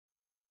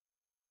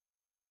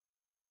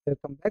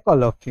Welcome back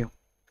all of you.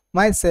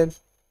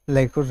 Myself,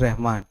 Laiqur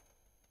Rehman.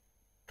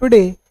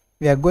 Today,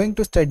 we are going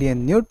to study a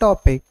new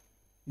topic,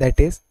 that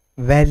is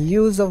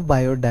values of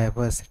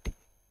biodiversity.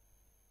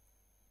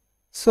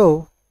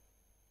 So,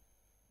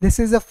 this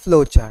is a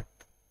flowchart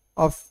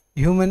of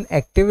human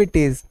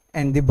activities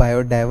and the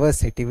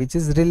biodiversity which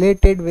is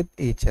related with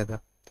each other.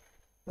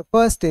 The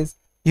first is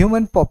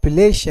human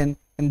population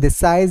and the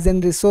size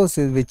and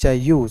resources which are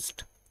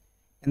used,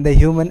 and the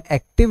human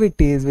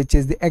activities, which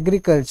is the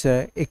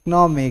agriculture,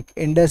 economic,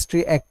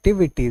 industry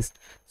activities.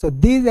 So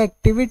these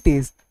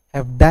activities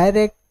have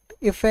direct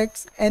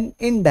effects and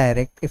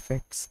indirect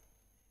effects.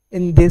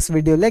 In this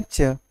video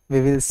lecture,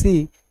 we will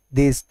see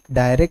these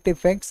direct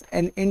effects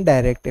and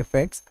indirect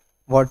effects.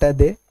 What are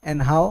they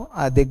and how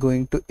are they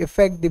going to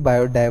affect the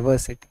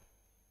biodiversity?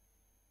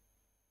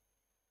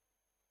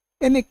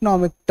 In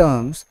economic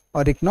terms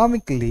or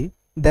economically,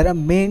 there are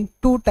main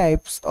two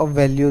types of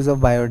values of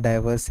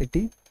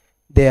biodiversity.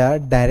 They are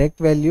direct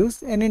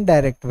values and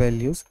indirect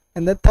values,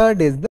 and the third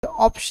is the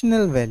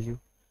optional value.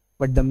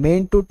 But the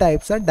main two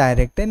types are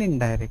direct and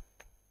indirect.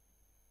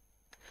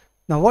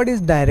 Now, what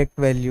is direct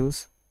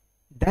values?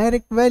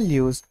 Direct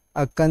values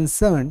are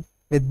concerned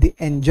with the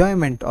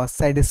enjoyment or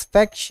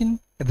satisfaction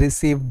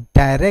received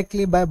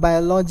directly by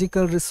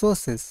biological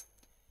resources.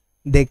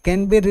 They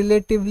can be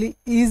relatively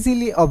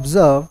easily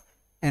observed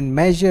and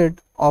measured,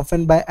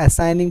 often by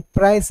assigning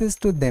prices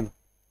to them.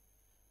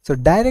 So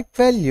direct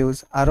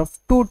values are of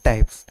two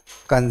types: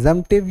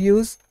 consumptive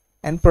use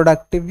and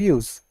productive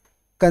use.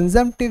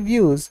 Consumptive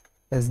use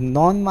is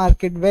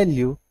non-market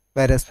value,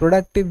 whereas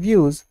productive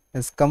use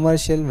is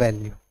commercial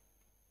value.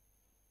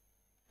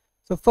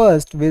 So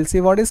first we'll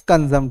see what is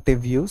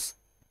consumptive use.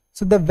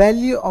 So the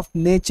value of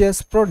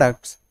nature's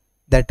products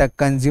that are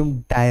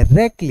consumed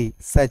directly,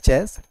 such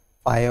as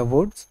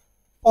firewoods,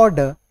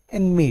 fodder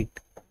and meat.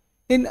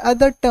 In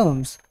other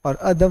terms or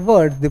other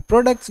words, the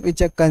products which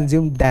are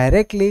consumed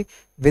directly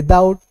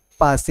without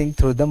passing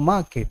through the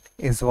market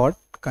is what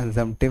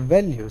consumptive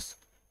values.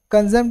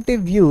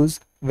 Consumptive use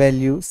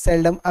values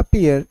seldom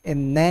appear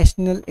in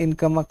national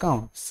income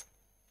accounts.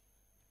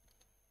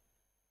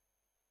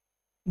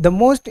 The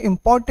most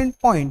important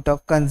point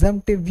of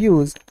consumptive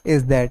use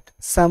is that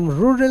some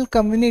rural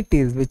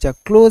communities which are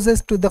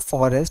closest to the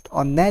forest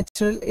or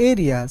natural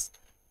areas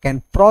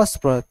can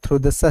prosper through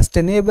the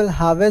sustainable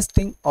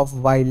harvesting of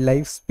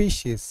wildlife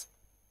species,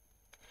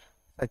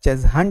 such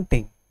as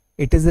hunting.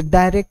 It is a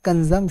direct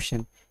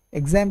consumption.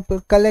 Example,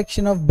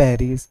 collection of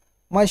berries,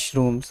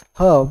 mushrooms,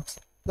 herbs,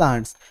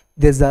 plants.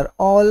 These are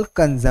all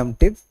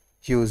consumptive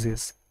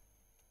uses.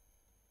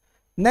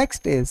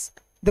 Next is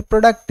the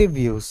productive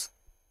use.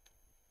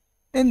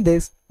 In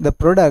this, the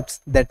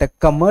products that are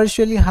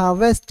commercially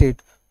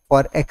harvested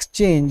for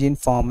exchange in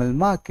formal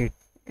market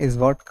is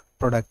what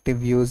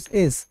productive use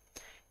is.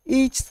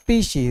 Each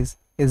species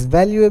is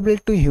valuable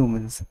to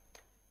humans.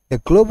 The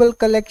global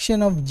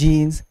collection of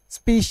genes,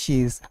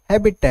 species,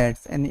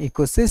 habitats and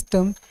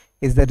ecosystems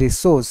is the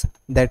resource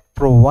that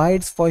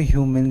provides for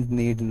humans'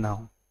 need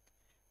now.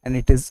 And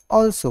it is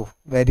also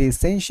very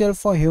essential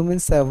for human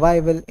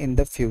survival in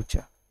the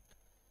future.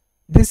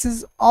 This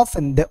is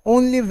often the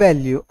only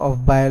value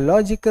of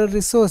biological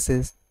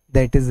resources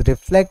that is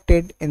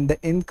reflected in the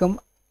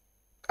income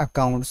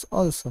accounts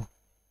also.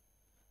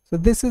 So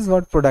this is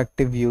what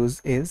productive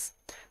use is.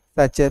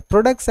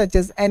 Products such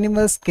as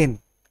animal skin,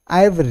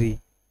 ivory,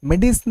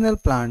 medicinal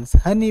plants,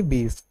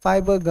 honeybees,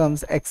 fiber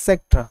gums,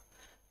 etc.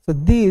 So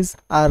these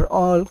are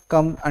all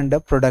come under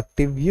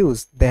productive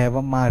use. They have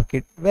a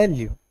market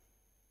value.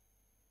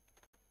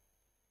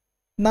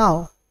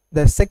 Now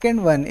the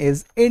second one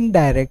is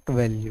indirect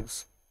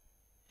values.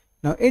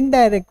 Now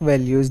indirect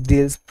values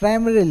deals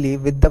primarily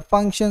with the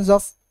functions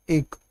of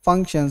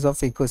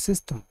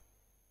ecosystem.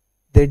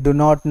 They do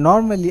not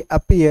normally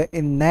appear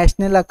in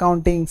national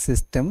accounting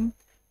system,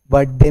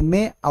 but they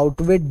may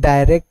outweigh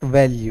direct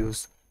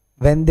values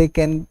when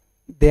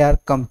they are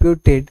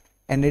computed,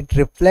 and it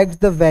reflects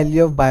the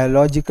value of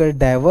biological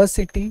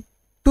diversity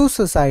to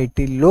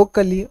society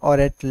locally or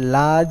at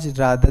large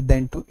rather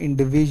than to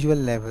individual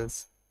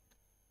levels.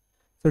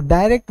 So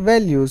direct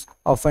values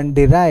often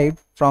derived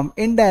from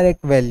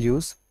indirect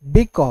values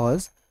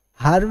because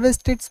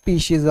harvested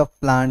species of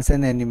plants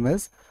and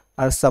animals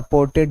are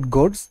supported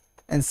goods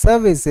and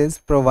services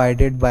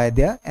provided by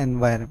their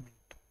environment.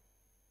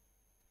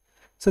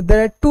 So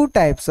there are two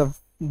types of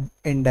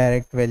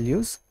indirect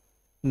values.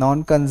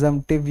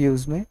 Non-consumptive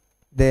use में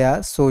they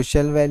are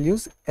social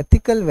values,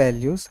 ethical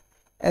values,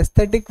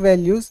 aesthetic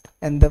values,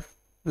 and the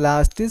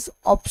last is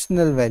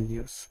optional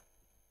values.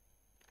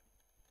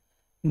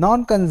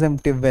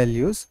 Non-consumptive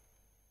values,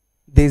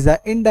 these are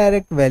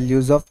indirect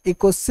values of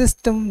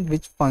ecosystem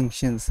which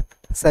functions,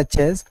 such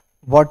as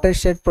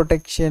watershed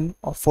protection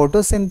or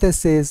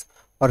photosynthesis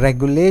or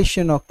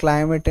regulation of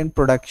climate and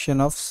production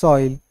of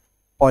soil,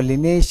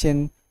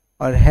 pollination,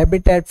 or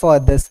habitat for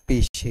other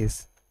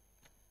species.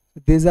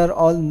 These are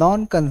all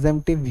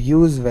non-consumptive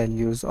use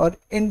values or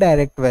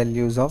indirect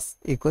values of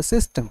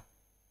ecosystem.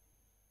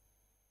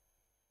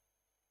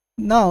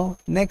 Now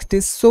next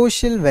is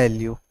social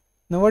value.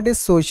 Now, what is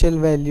social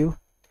value?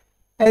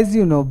 As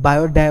you know,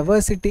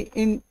 biodiversity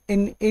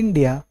in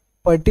India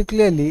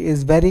particularly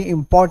is very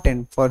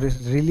important for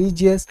its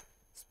religious,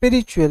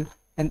 spiritual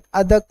and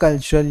other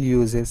cultural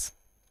uses.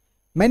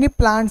 Many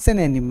plants and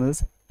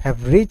animals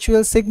have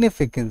ritual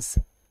significance.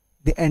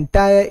 The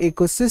entire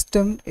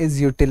ecosystem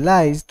is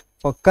utilized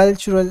for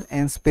cultural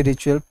and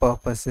spiritual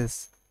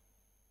purposes.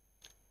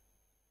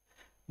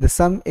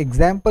 Some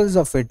examples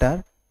of it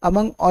are: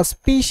 among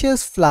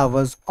auspicious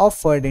flowers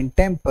offered in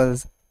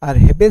temples are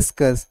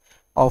hibiscus,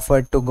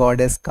 offered to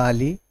goddess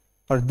Kali,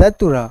 or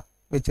datura,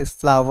 which is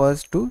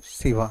flowers to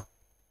Shiva.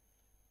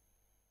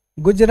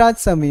 Gujarat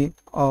Sami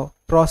or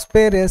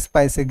Prosperous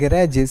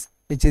Spicegaragis,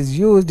 which is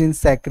used in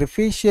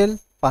sacrificial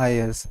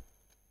fires.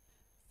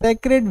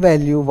 Sacred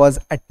value was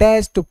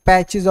attached to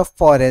patches of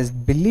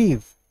forest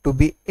believed to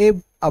be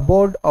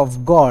abode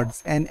of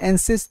gods and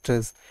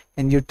ancestors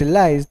and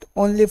utilized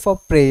only for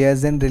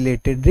prayers and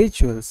related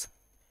rituals.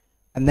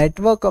 A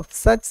network of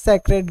such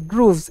sacred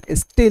groves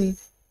is still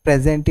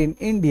present in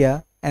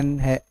India,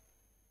 and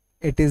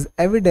it is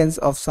evidence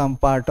of some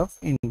part of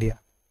India.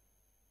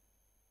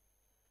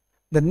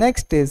 The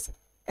next is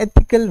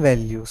ethical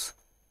values.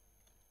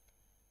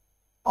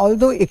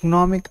 Although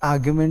economic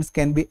arguments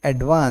can be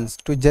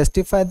advanced to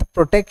justify the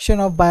protection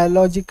of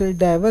biological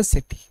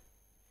diversity,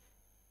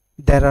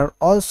 there are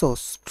also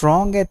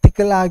strong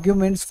ethical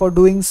arguments for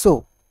doing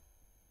so.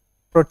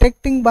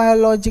 Protecting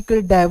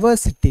biological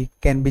diversity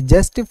can be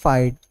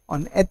justified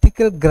on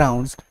ethical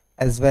grounds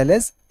as well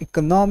as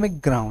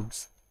economic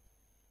grounds.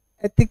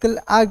 Ethical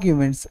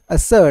arguments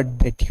assert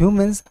that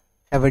humans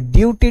have a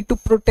duty to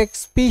protect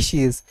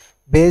species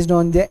based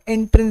on their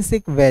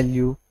intrinsic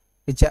value,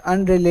 which are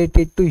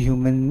unrelated to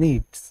human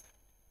needs.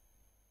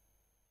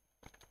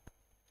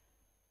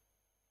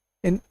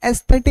 In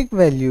aesthetic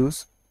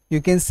values,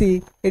 you can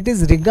see it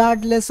is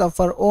regardless of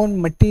our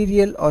own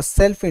material or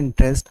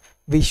self-interest,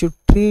 we should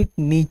treat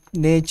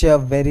nature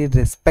very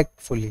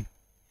respectfully.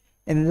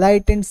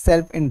 Enlightened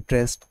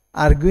self-interest,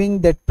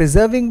 arguing that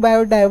preserving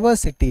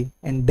biodiversity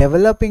and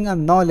developing a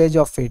knowledge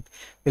of it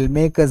will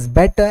make us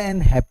better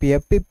and happier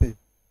people.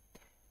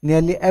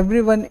 Nearly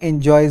everyone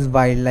enjoys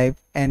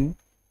wildlife and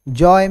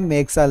joy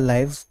makes our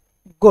lives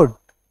good.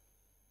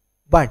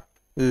 But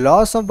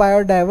loss of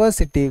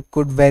biodiversity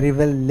could very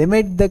well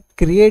limit the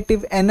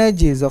creative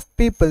energies of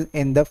people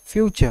in the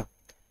future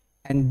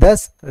and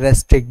thus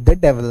restrict the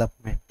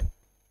development.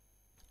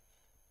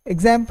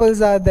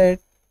 Examples are that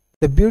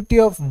the beauty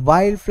of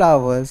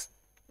wildflowers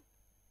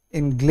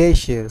in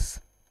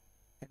glaciers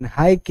and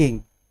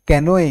hiking,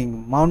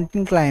 canoeing,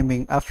 mountain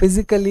climbing are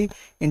physically,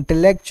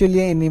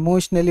 intellectually and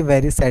emotionally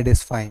very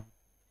satisfying.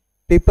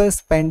 People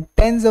spend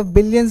tens of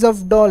billions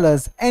of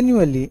dollars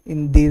annually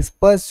in these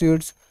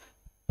pursuits,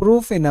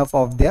 proof enough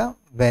of their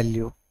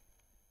value.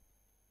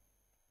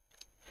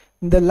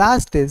 The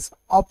last is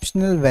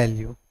optional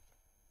value.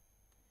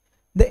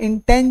 The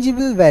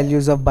intangible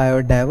values of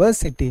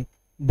biodiversity,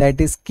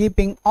 that is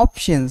keeping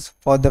options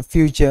for the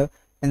future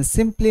and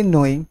simply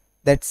knowing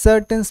that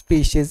certain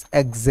species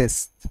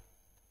exist.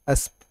 A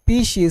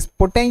species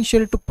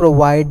potential to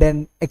provide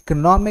an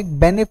economic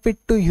benefit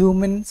to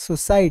human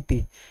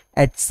society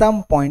at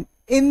some point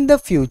in the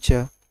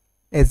future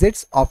is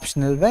its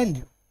optional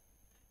value.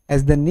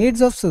 As the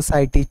needs of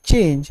society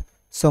change,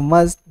 so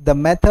must the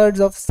methods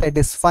of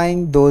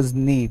satisfying those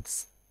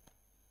needs.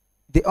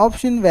 The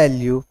option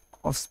value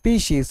of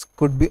species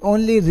could be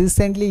only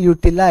recently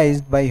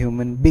utilized by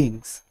human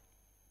beings.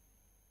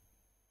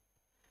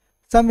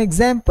 Some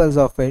examples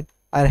of it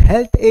are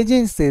health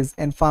agencies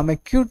and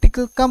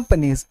pharmaceutical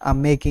companies are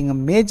making a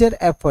major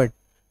effort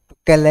to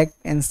collect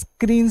and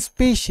screen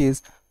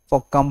species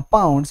for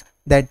compounds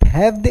that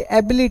have the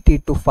ability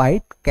to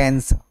fight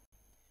cancer.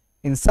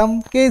 In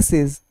some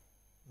cases,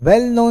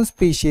 well-known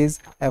species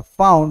have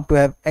found to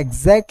have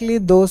exactly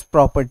those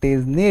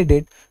properties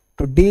needed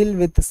to deal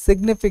with a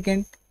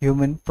significant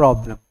human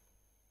problem.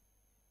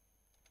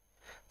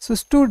 So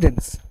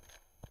students,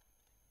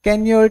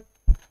 can you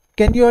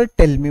all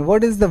tell me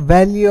what is the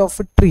value of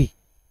a tree?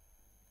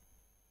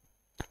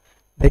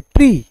 The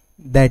tree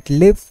that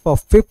lives for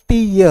 50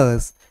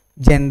 years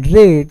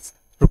generates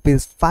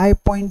rupees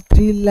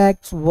 5.3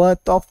 lakhs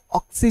worth of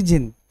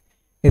oxygen.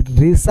 It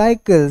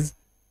recycles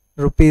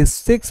rupees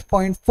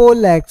 6.4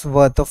 lakhs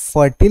worth of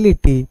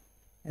fertility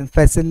and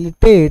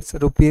facilitates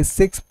rupees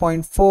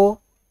 6.4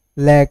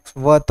 lakhs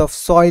worth of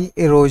soil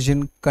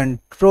erosion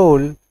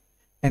control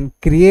and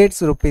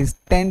creates rupees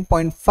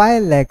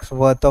 10.5 lakhs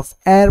worth of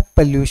air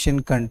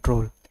pollution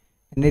control,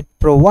 and it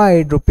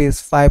provides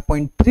rupees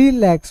 5.3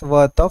 lakhs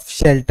worth of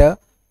shelter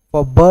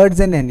for birds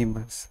and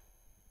animals.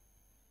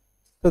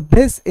 So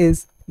this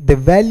is the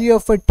value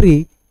of a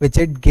tree which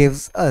it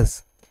gives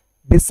us.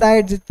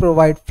 Besides, it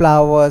provides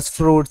flowers,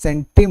 fruits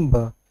and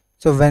timber.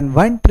 So when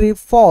one tree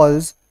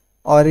falls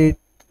or it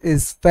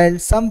is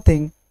felled,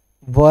 something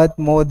worth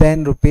more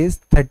than rupees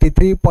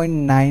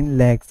 33.9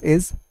 lakhs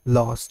is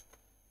lost.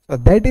 So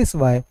that is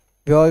why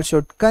we all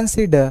should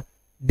consider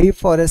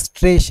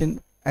deforestation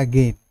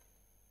again.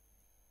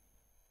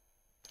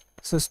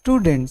 So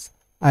students,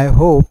 I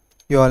hope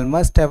you all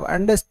must have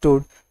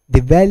understood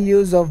the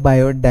values of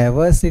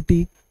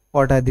biodiversity,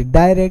 what are the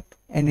direct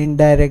and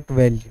indirect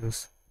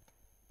values.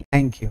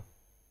 Thank you.